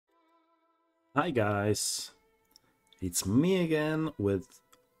Hi guys, it's me again with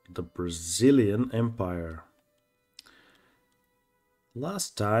the Brazilian Empire.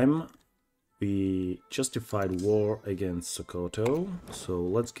 Last time we justified war against Sokoto, so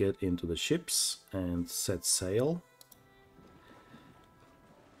let's get into the ships and set sail.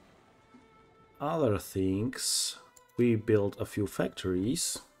 Other things, we built a few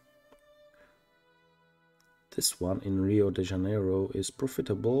factories. This one in Rio de Janeiro is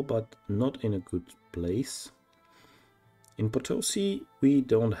profitable but not in a good place. In Potosi we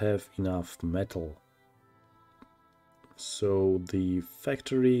don't have enough metal. So the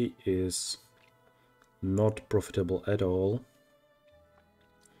factory is not profitable at all,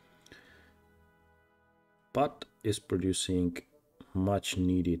 but is producing much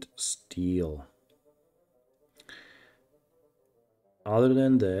needed steel. Other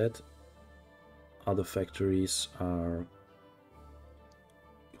than that, other factories are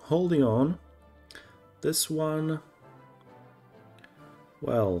holding on. This one,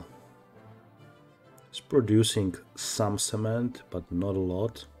 well, is producing some cement, but not a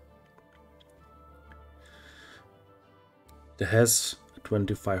lot. It has a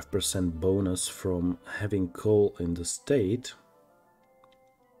 25% bonus from having coal in the state.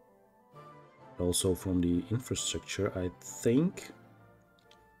 Also from the infrastructure, I think.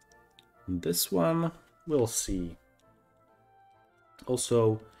 This one, we'll see.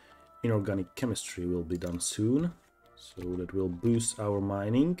 Also, inorganic chemistry will be done soon, so that will boost our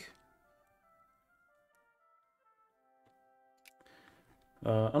mining.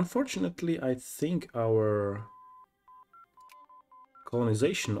 Unfortunately, I think our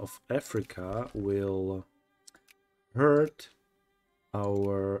colonization of Africa will hurt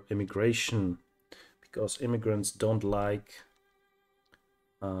our immigration, because immigrants don't like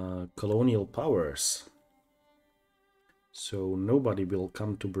colonial powers. So nobody will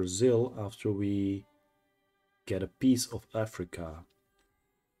come to Brazil after we get a piece of Africa.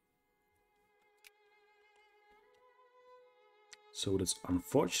 So that's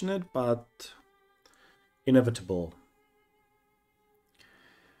unfortunate, but inevitable.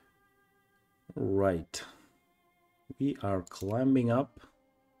 Right. We are climbing up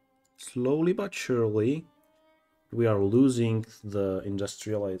slowly but surely. We are losing the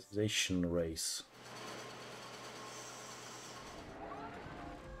industrialization race.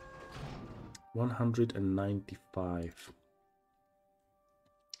 195.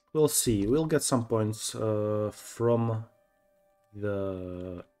 We'll see. We'll get some points from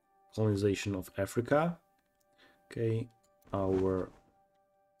the colonization of Africa. Okay, our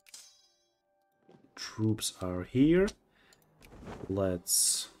troops are here.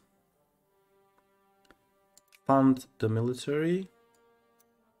 Let's fund the military.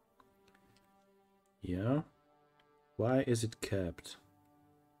 Yeah. Why is it capped?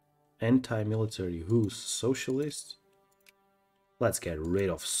 Anti-military. Who's socialist? Let's get rid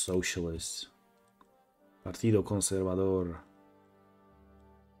of socialists. Partido Conservador.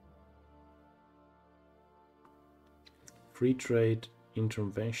 Free trade,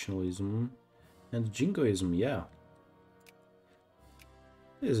 interventionism, and jingoism, yeah.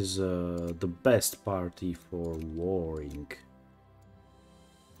 This is the best party for warring.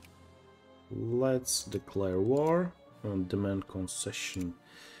 Let's declare war and demand concession.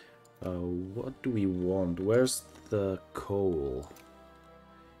 What do we want? Where's the coal?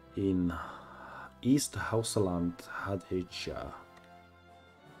 In East Hausaland, Hadejja.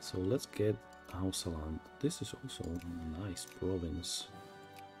 So let's get Hausaland. This is also a nice province.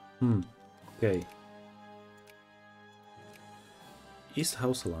 Okay. East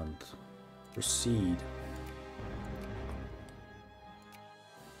Hausaland. Proceed.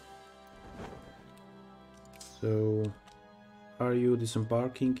 So, are you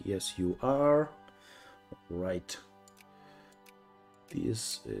disembarking? Yes, you are. Right.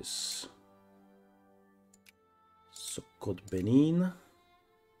 This is Sokoto Benin.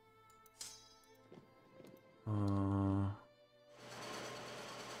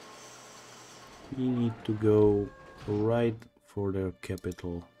 We need to go right for their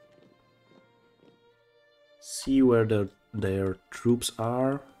capital. See where their troops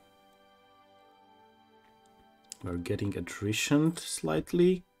are. We're getting attrition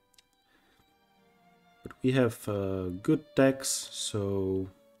slightly. But we have good techs, so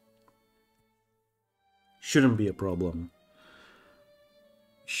shouldn't be a problem.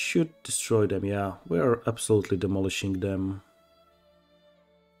 Should destroy them, yeah. We are absolutely demolishing them.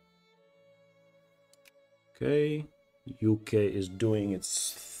 Okay, UK is doing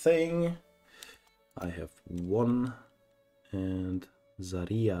its thing. I have one and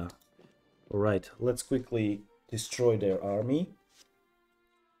Zaria. Alright, let's quickly destroy their army.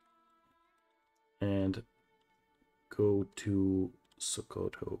 and go to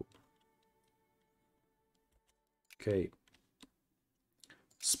Sokoto. Okay.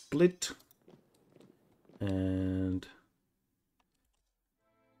 Split and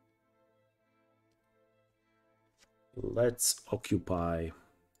let's occupy.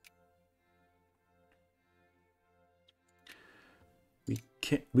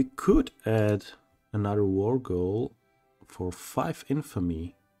 We could add another war goal for 5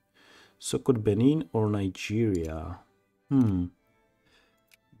 infamy. So could Benin or Nigeria. Benin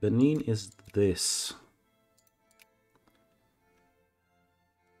is this.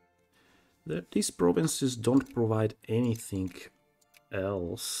 These provinces don't provide anything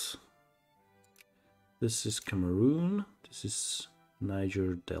else. This is Cameroon. This is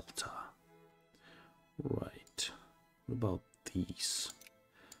Niger Delta. Right. What about these?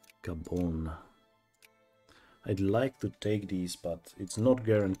 Gabon. I'd like to take these, but it's not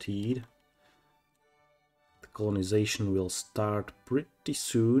guaranteed. The colonization will start pretty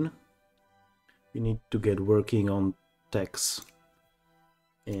soon. We need to get working on tax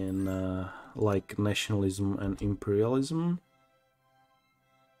in like nationalism and imperialism.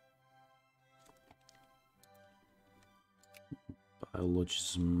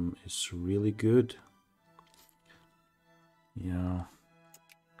 Biologism is really good. Yeah.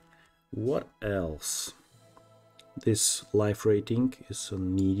 What else? This life rating is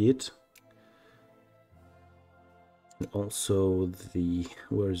needed. And also the,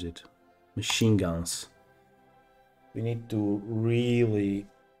 where is it? Machine guns. We need to really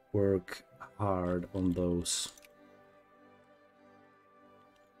work hard on those.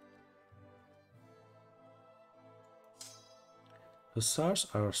 Hussars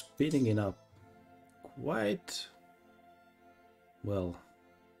are speeding it up quite well,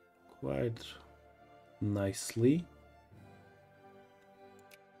 quite nicely.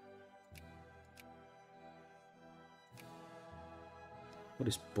 What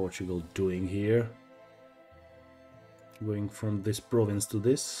is Portugal doing here? Going from this province to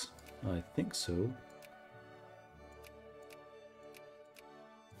this? I think so.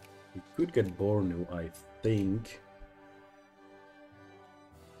 We could get Bornu, I think.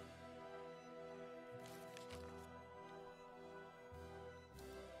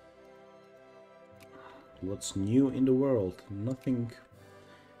 What's new in the world? Nothing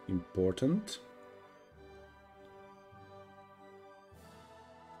important.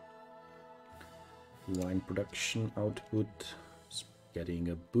 Wine production output is getting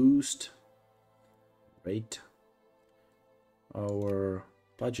a boost. Great. Our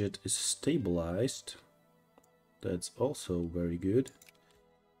budget is stabilized. That's also very good.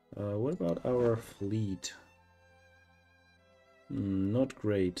 What about our fleet? Not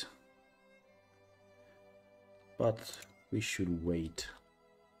great. But we should wait.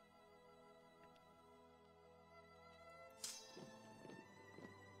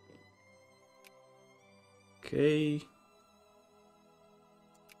 Okay.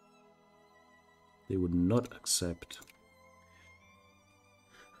 They would not accept.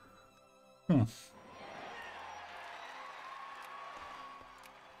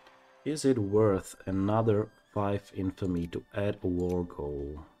 Is it worth another 5 infamy to add a war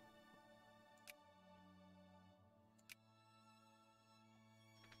goal?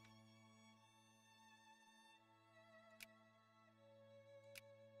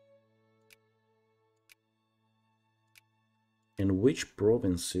 And which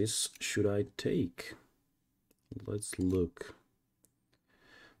provinces should I take? Let's look.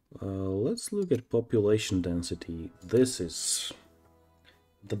 Let's look at population density. This is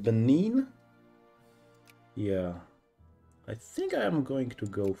the Benin. Yeah, I think I am going to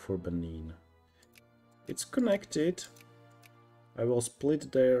go for Benin. It's connected. I will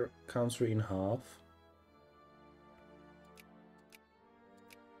split their country in half.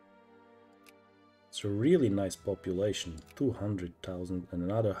 It's a really nice population. 200,000 and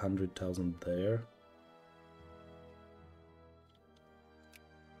another 100,000 there.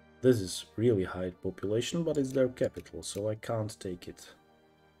 This is really high population, but it's their capital, so I can't take it.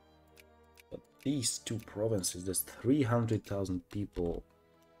 But these two provinces, there's 300,000 people.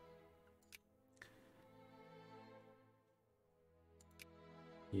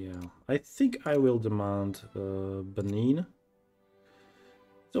 Yeah, I think I will demand Benin.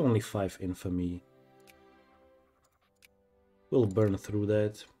 It's only 5 infamy. We'll burn through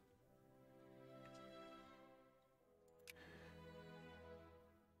that.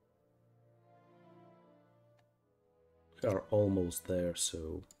 We are almost there,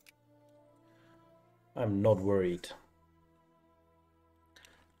 so I'm not worried.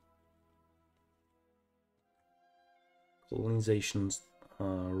 Colonizations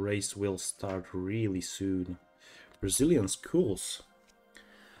race will start really soon. Brazilian schools.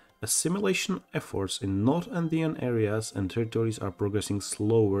 Assimilation efforts in North Andean areas and territories are progressing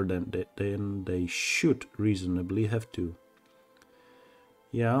slower than they should reasonably have to.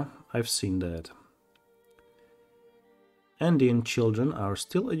 Yeah, I've seen that. Andean children are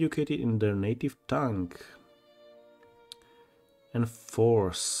still educated in their native tongue.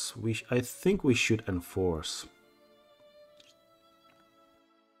 Enforce. I think we should enforce.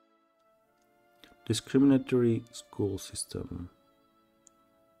 Discriminatory school system.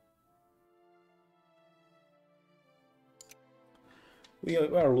 We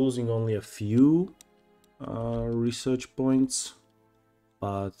are losing only a few research points,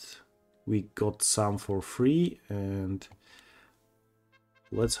 but we got some for free, and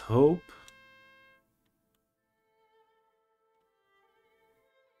let's hope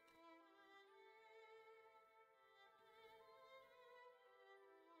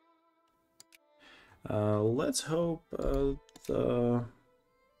the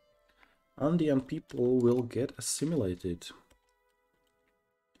Andean people will get assimilated.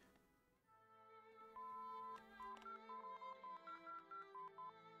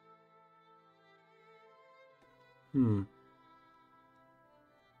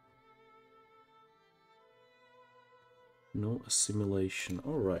 No assimilation.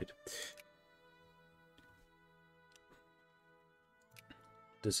 All right.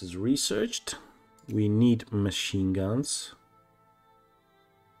 This is researched. We need machine guns.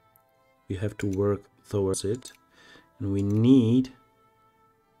 We have to work towards it. And we need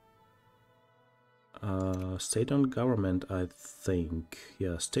state and government, I think.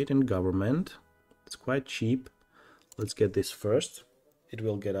 Yeah, state and government. It's quite cheap. Let's get this first. It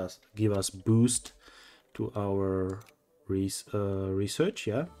will give us boost to our research,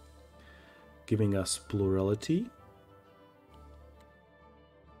 yeah, giving us plurality.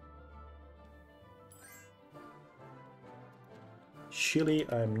 Chile,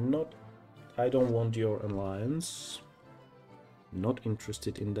 I don't want your alliance. Not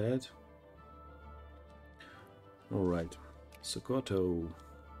interested in that. All right, Sokoto.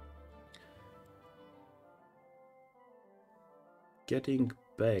 Getting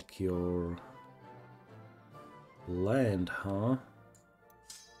back your land, huh?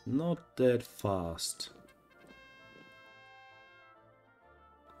 Not that fast.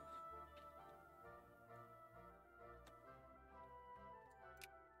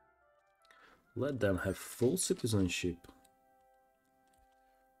 Let them have full citizenship.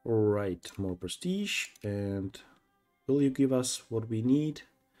 Alright, more prestige. And will you give us what we need?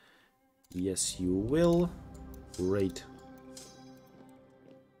 Yes, you will. Great.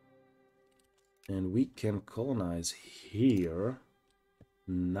 And we can colonize here.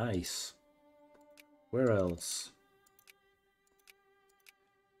 Nice. Where else?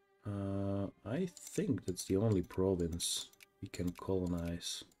 I think that's the only province we can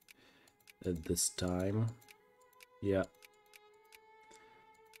colonize at this time. Yeah.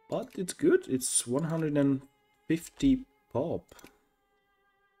 But it's good. It's 150 pop.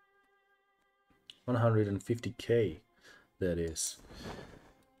 150k, that is.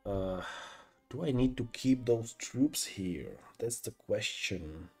 Do I need to keep those troops here? That's the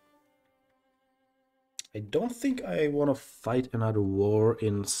question. I don't think I want to fight another war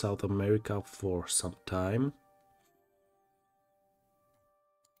in South America for some time.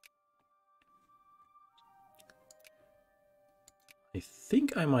 I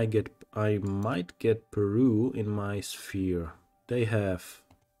think I might get Peru in my sphere. They have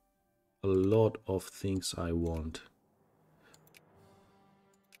a lot of things I want.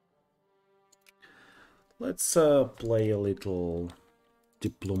 Let's play a little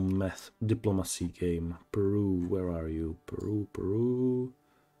diplomacy game. Peru, where are you? Peru.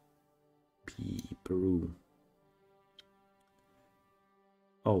 Peru.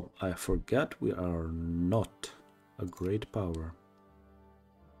 Oh, I forgot we are not a great power.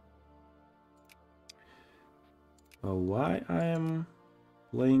 Why I am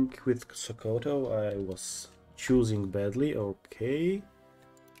playing with Sokoto? I was choosing badly. Okay.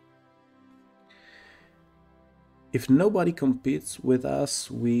 If nobody competes with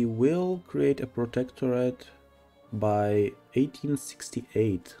us, we will create a protectorate by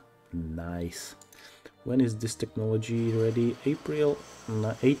 1868. Nice. When is this technology ready? April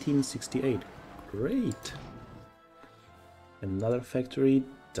 1868. Great. Another factory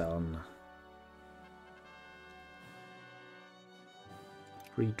done.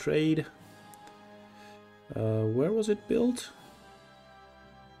 Free trade. Where was it built?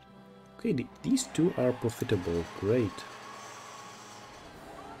 Okay, these two are profitable. Great.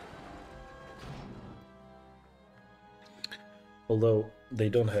 Although They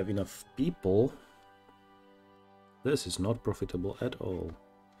don't have enough people. This is not profitable at all.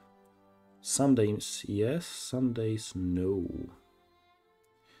 Some days yes, some days no.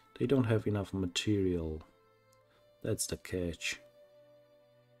 They don't have enough material. That's the catch.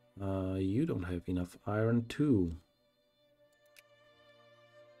 You don't have enough iron too.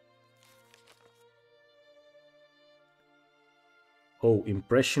 Oh,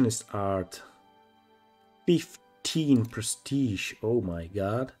 impressionist art. 15 prestige. Oh my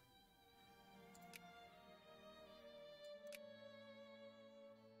god.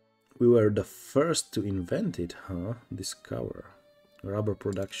 We were the first to invent it, huh? Discover. Rubber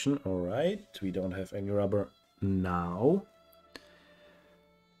production, alright. We don't have any rubber now.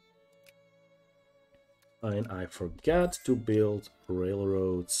 And I forgot to build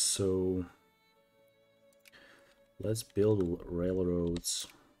railroads, so let's build railroads.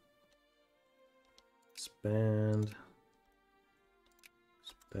 Expand.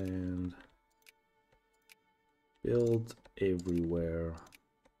 Expand. Build everywhere.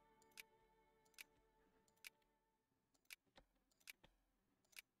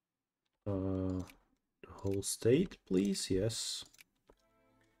 The whole state, please, yes.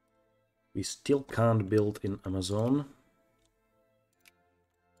 We still can't build in Amazon.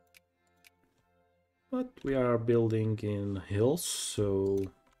 But we are building in hills, so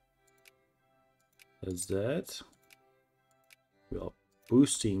that's that. We are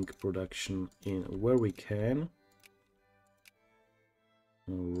boosting production in where we can.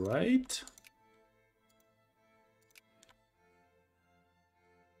 Alright.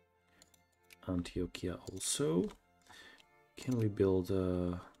 Antioquia also. Can we build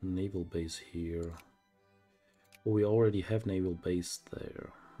a naval base here? Oh, we already have naval base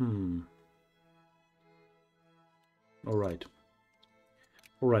there. Alright.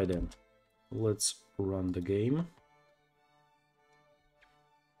 Alright then. Let's run the game.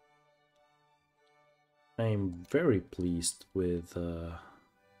 I'm very pleased with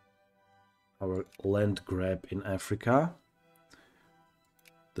our land grab in Africa.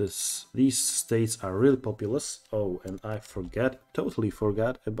 These states are really populous. Oh, and I totally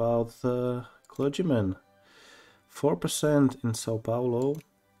forgot about the clergymen. 4% in Sao Paulo.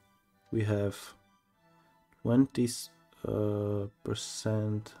 We have 20%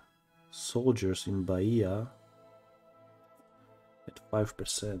 soldiers in Bahia. At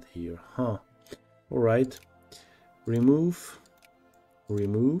 5% here, huh? Alright. Remove.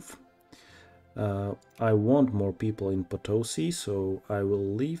 I want more people in Potosi, so I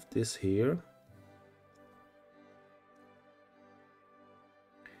will leave this here.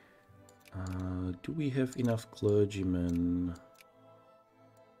 Do we have enough clergymen?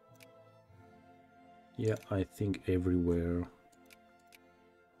 Yeah, I think everywhere.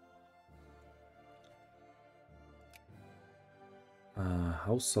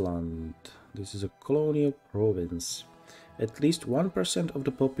 Hausaland. This is a colonial province. At least 1% of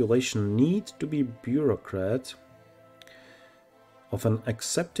the population need to be bureaucrat of an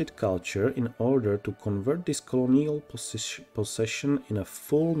accepted culture in order to convert this colonial possession in a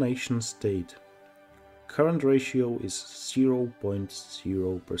full nation state. Current ratio is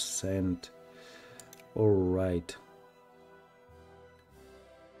 0.0%. Alright.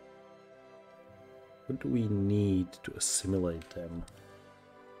 What do we need to assimilate them?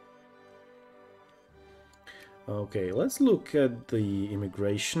 Okay, let's look at the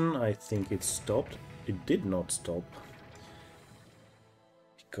immigration. I think it stopped. It did not stop.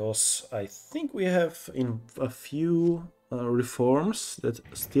 Because I think we have in a few reforms that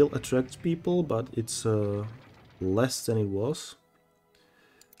still attract people, but it's less than it was.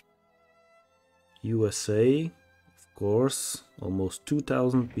 USA, of course, almost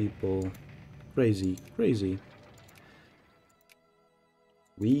 2,000 people. Crazy, crazy.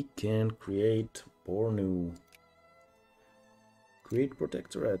 We can create Bornu. Create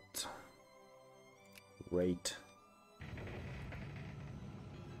protectorate. Great.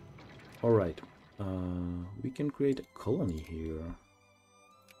 Alright. We can create a colony here.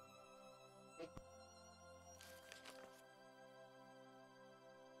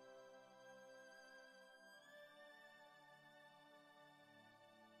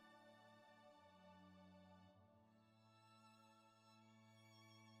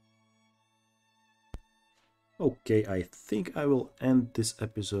 Okay, I think I will end this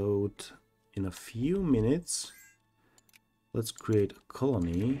episode in a few minutes. Let's create a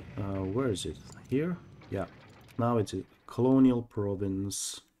colony. Where is it? Here? Yeah. Now it's a colonial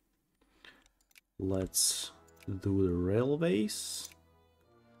province. Let's do the railways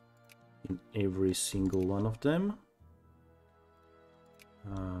in every single one of them.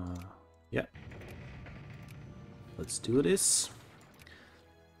 Yeah. Let's do this.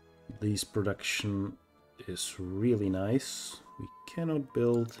 This production is really nice. We cannot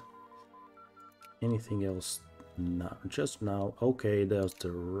build anything else now, just now. Okay, there's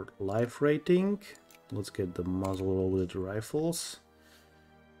the life rating. Let's get the muzzle-loaded rifles.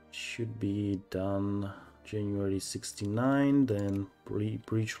 Should be done January 69, then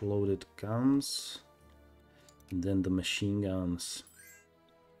breech-loaded guns, and then the machine guns.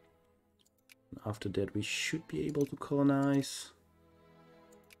 After that we should be able to colonize.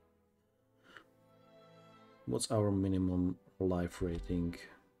 What's our minimum life rating?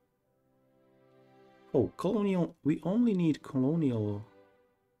 Oh, colonial. We only need colonial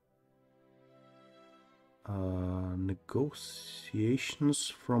negotiations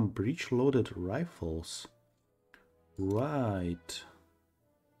from breech-loaded rifles. Right.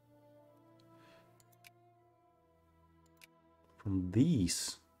 From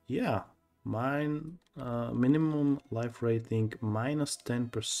these. Yeah. Mine minimum life rating minus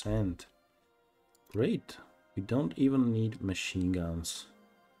 10%. Great. We don't even need machine guns.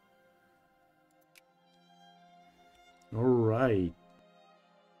 All right.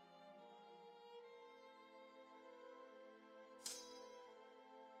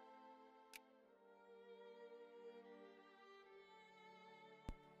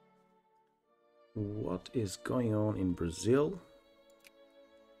 What is going on in Brazil?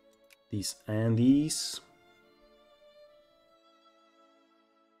 These Andes.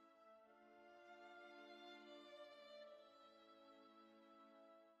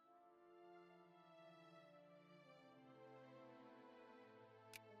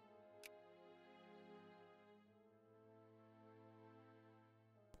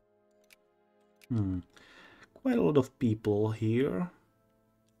 Quite a lot of people here.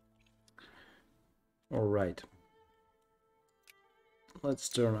 All right. Let's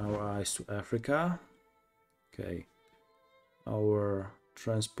turn our eyes to Africa. Okay. Our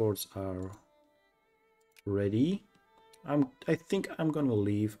transports are ready. I think I'm gonna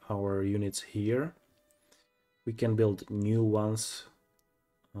leave our units here. We can build new ones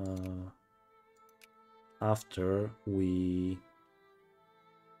after we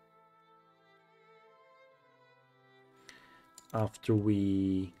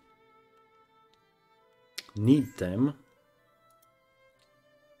need them.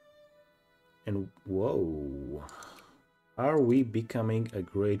 And whoa, are we becoming a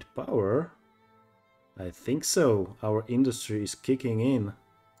great power? I think so. Our industry is kicking in.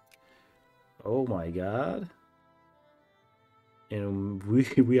 Oh my god. And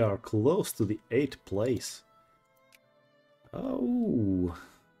we are close to the 8th place. Oh,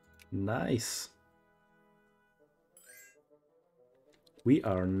 nice. We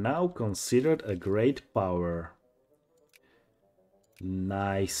are now considered a great power.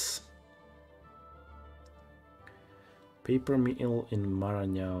 Nice. Paper mill in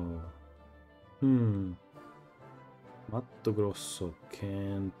Maranhão. Mato Grosso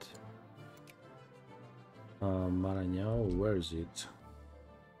can't. Maranhão, where is it?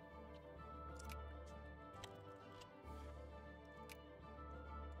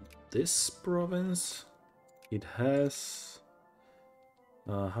 This province, it has.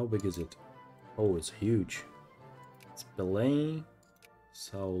 How big is it? Oh, it's huge. It's Belém,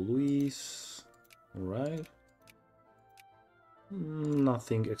 São Luís. All right.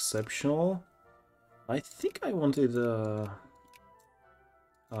 Nothing exceptional. I think I wanted a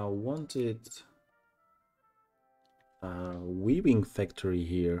weaving factory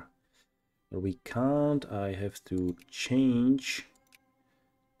here. But we can't. I have to change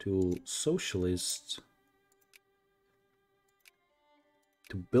to socialist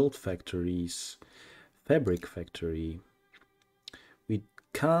to build factories. Fabric factory. We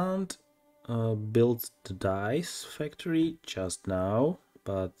can't build the dyes factory just now,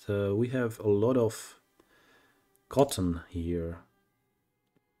 but we have a lot of cotton here.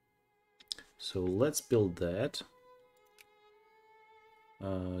 So let's build that.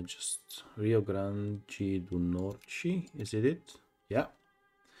 Just Rio Grande do Norte, is it? Yeah.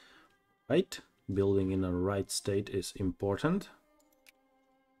 Right. Building in a right state is important.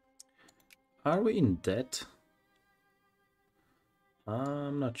 Are we in debt?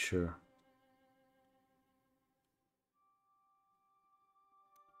 I'm not sure.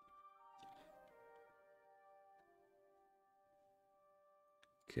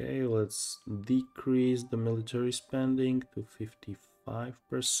 Okay, let's decrease the military spending to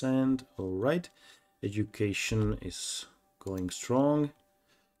 55%. All right, education is going strong.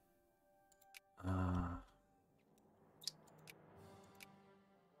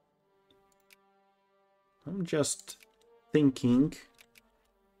 I'm just thinking,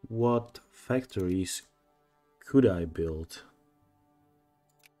 what factories could I build?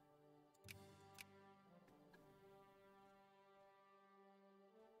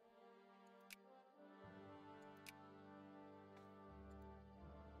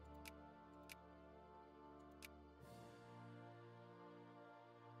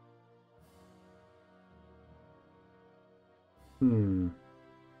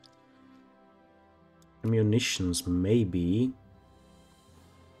 Ammunitions, maybe.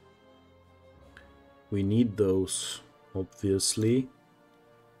 We need those, obviously.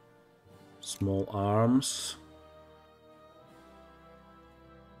 Small arms.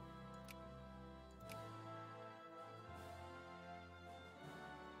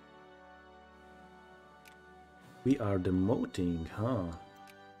 We are demoting, huh?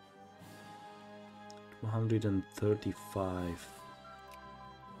 235.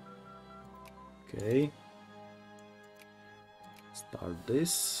 Okay. Start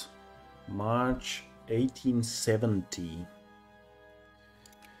this. March 1870.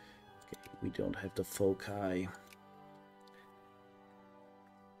 Okay, we don't have the foci.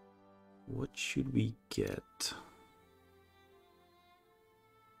 What should we get?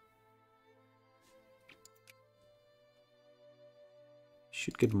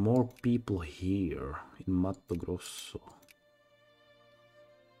 Should get more people here in Mato Grosso.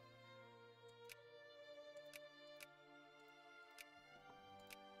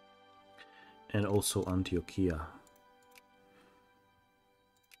 And also Antioquia.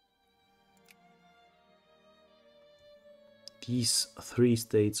 These three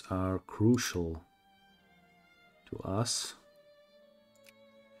states are crucial to us.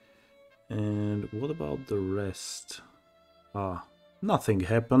 And what about the rest? Ah, nothing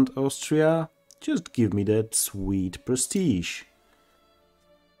happened, Austria. Just give me that sweet prestige.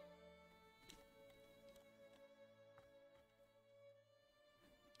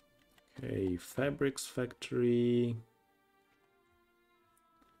 Okay, fabrics factory.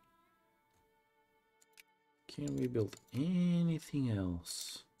 Can we build anything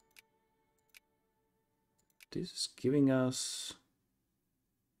else? This is giving us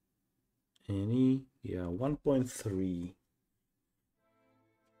any, yeah, 1.3.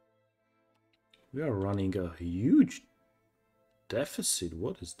 We are running a huge deficit.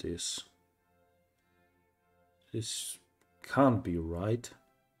 What is this? This can't be right.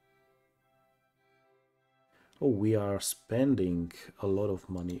 Oh, we are spending a lot of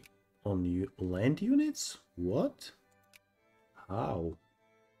money on land units? What? How?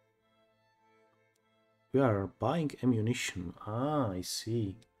 We are buying ammunition. Ah, I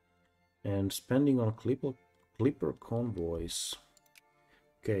see. And spending on clipper convoys.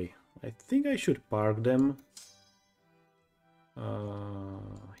 Okay, I think I should park them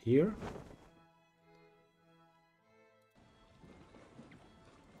here.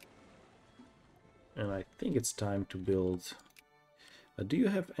 And I think it's time to build. Do you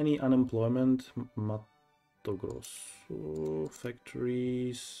have any unemployment? Mato Grosso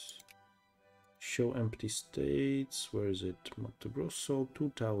factories. Show empty states. Where is it? Mato Grosso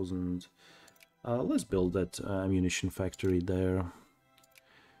 2000. Let's build that ammunition factory there.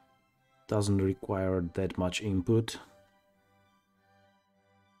 Doesn't require that much input.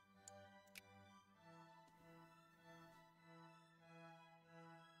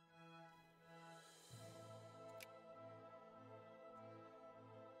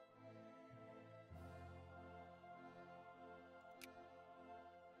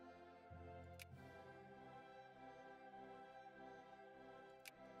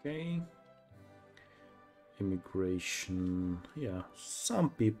 Okay. Immigration. Yeah,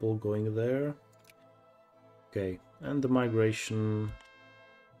 some people going there. Okay, and the migration.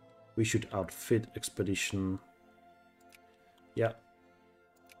 We should outfit expedition. Yeah.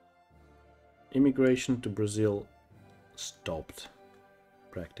 Immigration to Brazil stopped,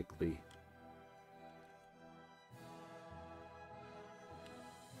 practically.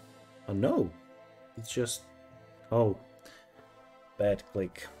 Oh no, it's just... Oh, bad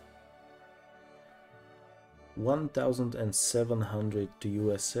click. 1,700 to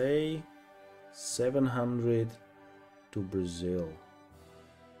USA, 700 to Brazil.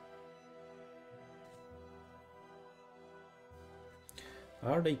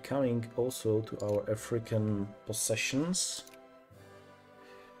 Are they coming also to our African possessions?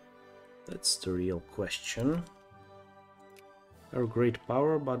 That's the real question. Our great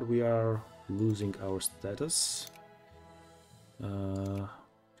power, but we are losing our status. Do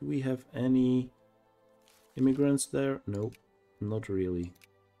we have any immigrants there? No, not really.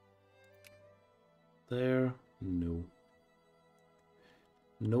 There, no.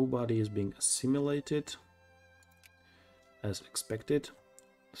 Nobody is being assimilated as expected.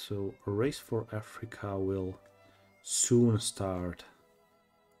 So a race for Africa will soon start.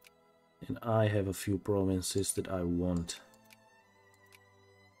 And I have a few provinces that I want.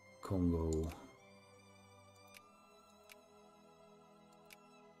 Congo.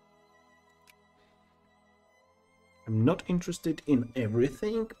 I'm not interested in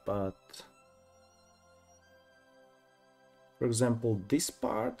everything, but For example, this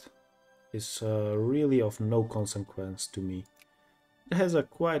part is really of no consequence to me. It has a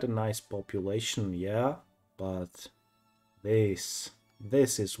quite a nice population, yeah, but this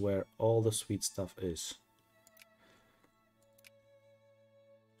is where all the sweet stuff is.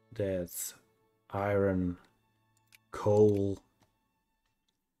 That's iron, coal,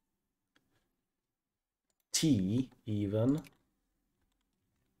 tea even.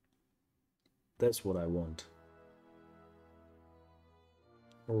 That's what I want.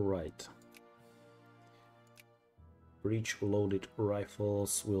 Alright. Breech-loaded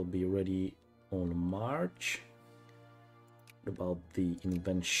rifles will be ready on March. About the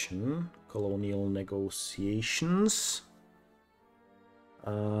invention, colonial negotiations.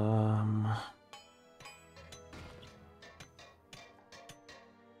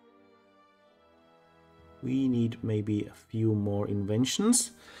 We need maybe a few more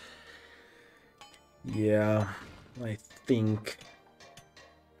inventions. Yeah, I think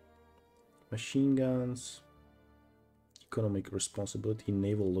machine guns, economic responsibility,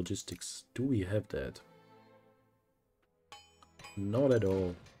 naval logistics. Do we have that? Not at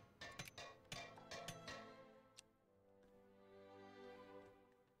all.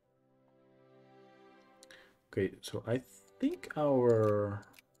 Okay, so I think our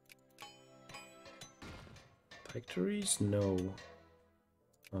factories, no.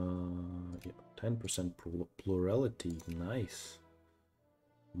 Yeah, 10% plurality, nice.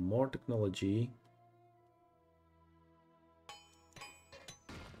 More technology.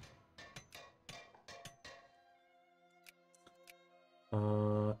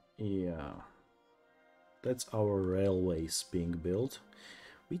 Yeah. That's our railways being built.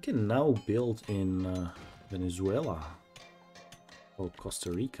 We can now build in Venezuela or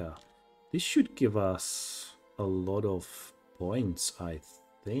Costa Rica. This should give us a lot of points, I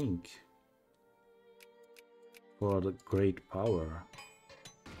think, for the great power.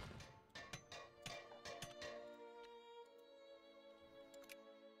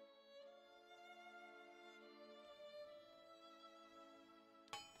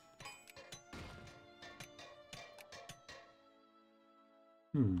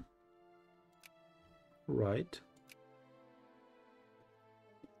 Right.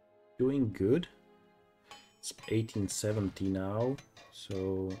 Doing good. It's 1870 now,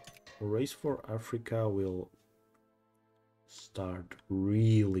 so Race for Africa will start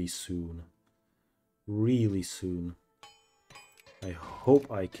really soon. Really soon. I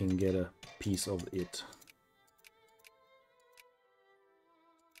hope I can get a piece of it.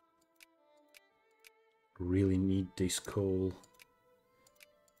 Really need this coal.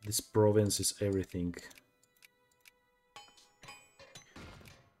 This province is everything.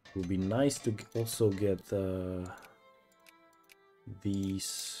 It would be nice to also get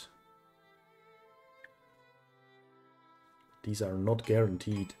these. These are not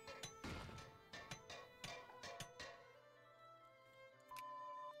guaranteed.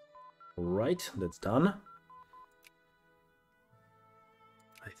 Alright, that's done.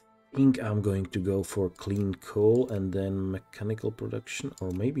 I think I'm going to go for clean coal and then mechanical production,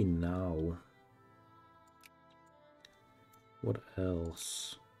 or maybe now. What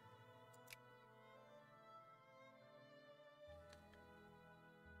else?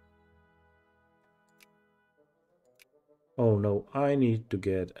 Oh no, I need to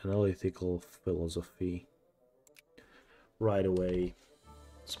get analytical philosophy right away.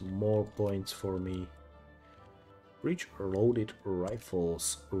 It's more points for me. Breech-loaded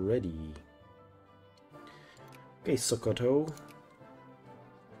rifles ready. Okay, Sokoto.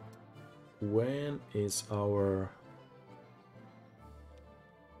 When is our...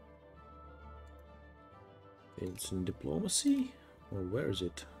 It's in diplomacy? Or where is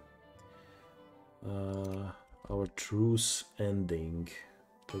it? Our truce ending.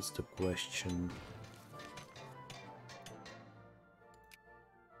 That's the question.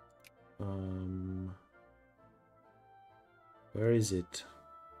 Where is it?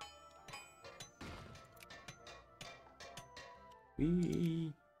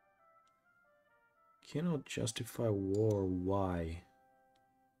 We cannot justify war. Why?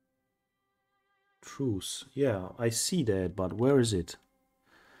 Truce. Yeah, I see that, but where is it?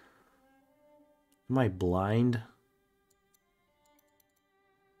 Am I blind?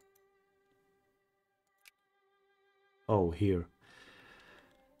 Oh, here.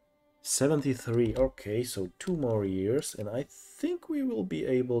 73. Okay, so 2 more years, and I think we will be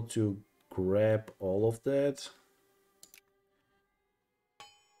able to grab all of that.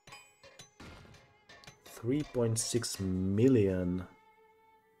 3.6 million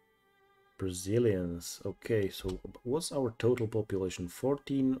Brazilians. Okay, so what's our total population?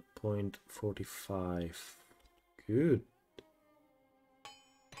 14.45. Good.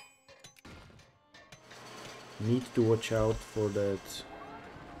 Need to watch out for that.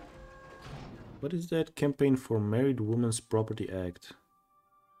 What is that? Campaign for Married Women's Property Act.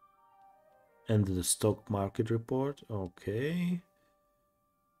 And the stock market report. Okay.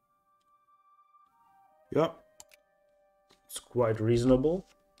 Yeah. It's quite reasonable.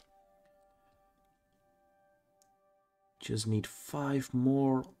 Just need 5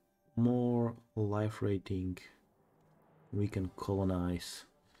 more life rating. We can colonize.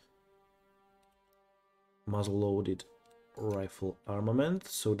 Muzzle loaded rifle armament.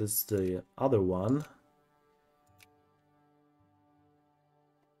 So that's the other one.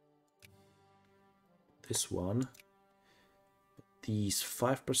 This one. These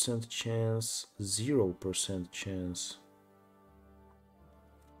 5% chance, 0% chance.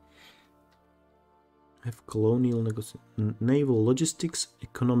 Have colonial naval logistics,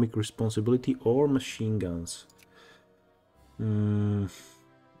 economic responsibility, or machine guns.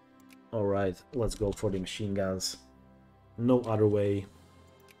 Alright, let's go for the machine guns. No other way.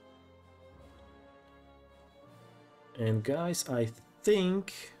 And guys, I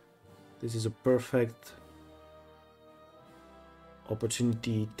think this is a perfect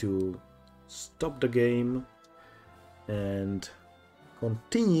opportunity to stop the game and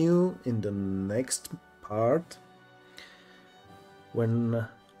continue in the next part, when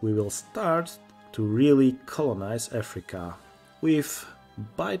we will start to really colonize Africa. We've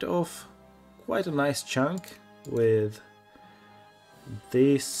bite off quite a nice chunk with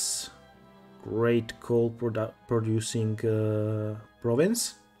this great coal producing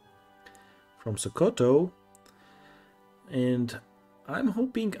province from Sokoto, and I'm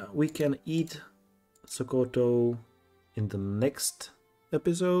hoping we can eat Sokoto in the next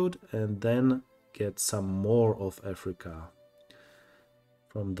episode and then get some more of Africa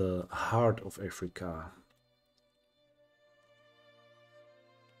from the heart of Africa,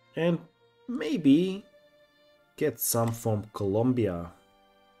 and maybe get some from Colombia.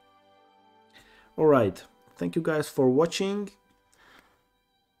 Alright, thank you guys for watching.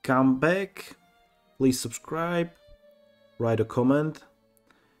 Come back, please subscribe, write a comment,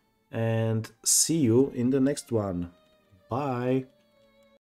 and see you in the next one. Bye!